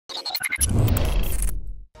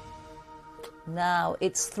Now,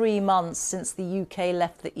 it's 3 months since the UK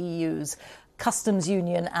left the EU's customs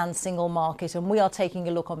union and single market, and we are taking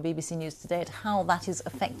a look on BBC News Today at how that is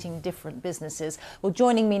affecting different businesses. Well,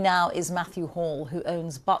 joining me now is Matthew Hall, who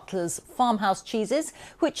owns Butlers Farmhouse Cheeses,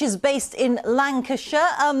 which is based in Lancashire.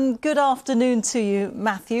 Good afternoon to you,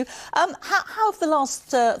 Matthew. How have the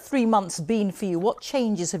last 3 months been for you? What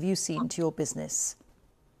changes have you seen to your business?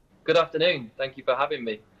 Good afternoon. Thank you for having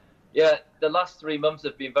me. Yeah, the last 3 months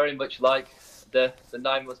have been very much like the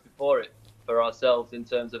 9 months before it for ourselves, in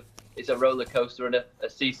terms of it's a roller coaster and a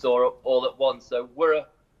seesaw all at once. So we're a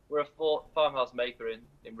farmhouse maker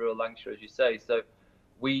in rural Lancashire, as you say. So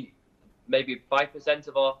we maybe 5%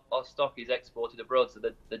 of our stock is exported abroad. So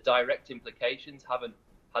the direct implications haven't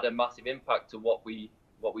had a massive impact to what we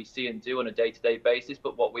see and do on a day-to-day basis.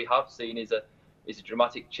 But what we have seen is a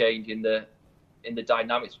dramatic change in the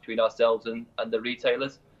dynamics between ourselves and the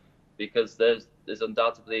retailers, because there's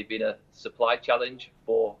undoubtedly been a supply challenge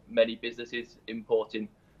for many businesses importing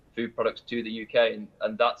food products to the UK,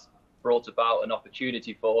 and that's brought about an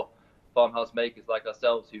opportunity for farmhouse makers like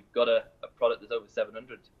ourselves, who've got a product that's over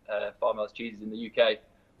 700 farmhouse cheeses in the UK,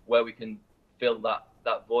 where we can fill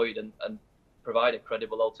that void and provide a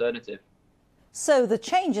credible alternative. So the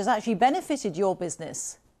change has actually benefited your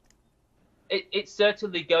business? It's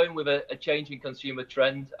certainly going with a change in consumer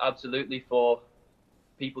trend, absolutely, for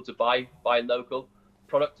people to buy local.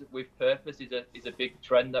 Product with purpose is a big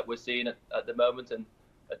trend that we're seeing at the moment, and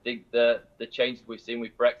I think the changes we've seen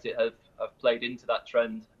with Brexit have played into that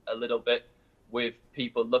trend a little bit, with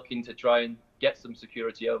people looking to try and get some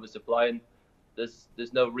security over supply. And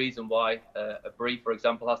there's no reason why a brie, for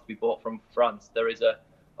example, has to be bought from France. There is a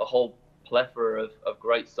whole plethora of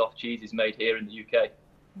great soft cheeses made here in the UK.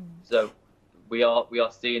 So we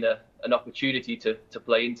are seeing an opportunity to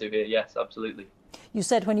play into here. Yes, absolutely. You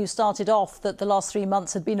said when you started off that the last 3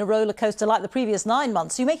 months had been a roller coaster like the previous 9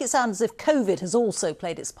 months. You make it sound as if COVID has also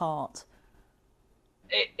played its part.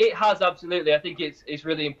 It has, absolutely. I think it's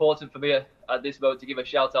really important for me at this moment to give a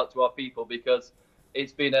shout out to our people, because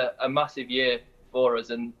it's been a massive year for us,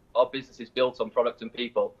 and our business is built on product and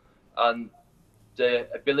people. And the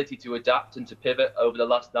ability to adapt and to pivot over the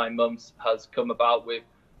last 9 months has come about with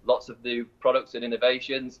lots of new products and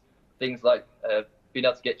innovations, things like being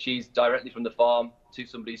able to get cheese directly from the farm to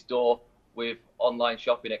somebody's door with online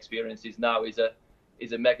shopping experiences now is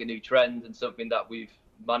a mega new trend, and something that we've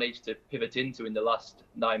managed to pivot into in the last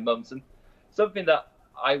 9 months, and something that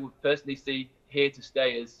I would personally see here to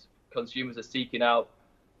stay as consumers are seeking out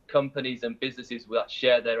companies and businesses that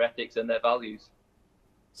share their ethics and their values.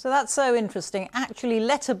 So that's so interesting. Actually,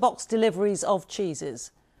 letterbox deliveries of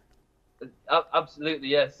cheeses. Absolutely,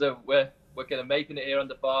 yes. So we're kind of making it here on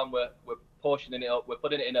the farm. We're portioning it up. We're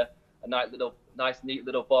putting it in a nice, neat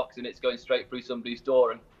little box, and it's going straight through somebody's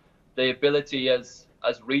door. And the ability, as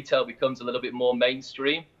retail becomes a little bit more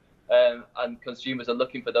mainstream, and consumers are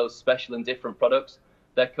looking for those special and different products,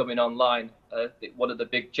 they're coming online. One of the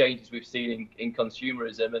big changes we've seen in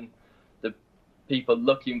consumerism, and the people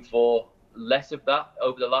looking for less of that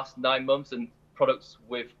over the last 9 months, and products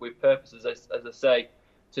with purpose, as I say,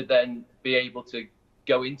 to then be able to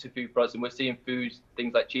go into food products. And we're seeing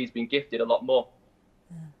things like cheese being gifted a lot more.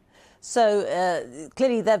 So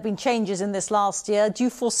clearly there have been changes in this last year. Do you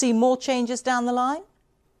foresee more changes down the line?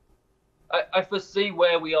 I foresee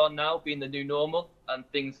where we are now being the new normal, and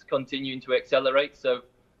things continuing to accelerate. So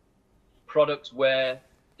products where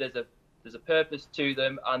there's a purpose to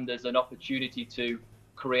them, and there's an opportunity to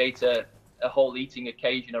create a whole eating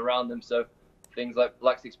occasion around them. So things like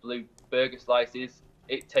Black Six Blue burger slices,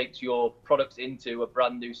 it takes your products into a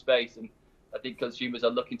brand new space, and I think consumers are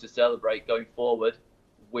looking to celebrate going forward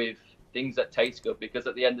with things that taste good, because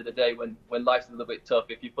at the end of the day, when life's a little bit tough,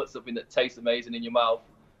 if you put something that tastes amazing in your mouth,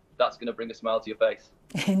 that's going to bring a smile to your face.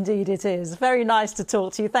 Indeed it is. Very nice to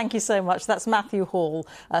talk to you. Thank you so much. That's Matthew Hall,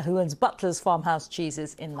 who owns Butlers Farmhouse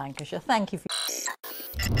Cheeses in Lancashire. Thank you.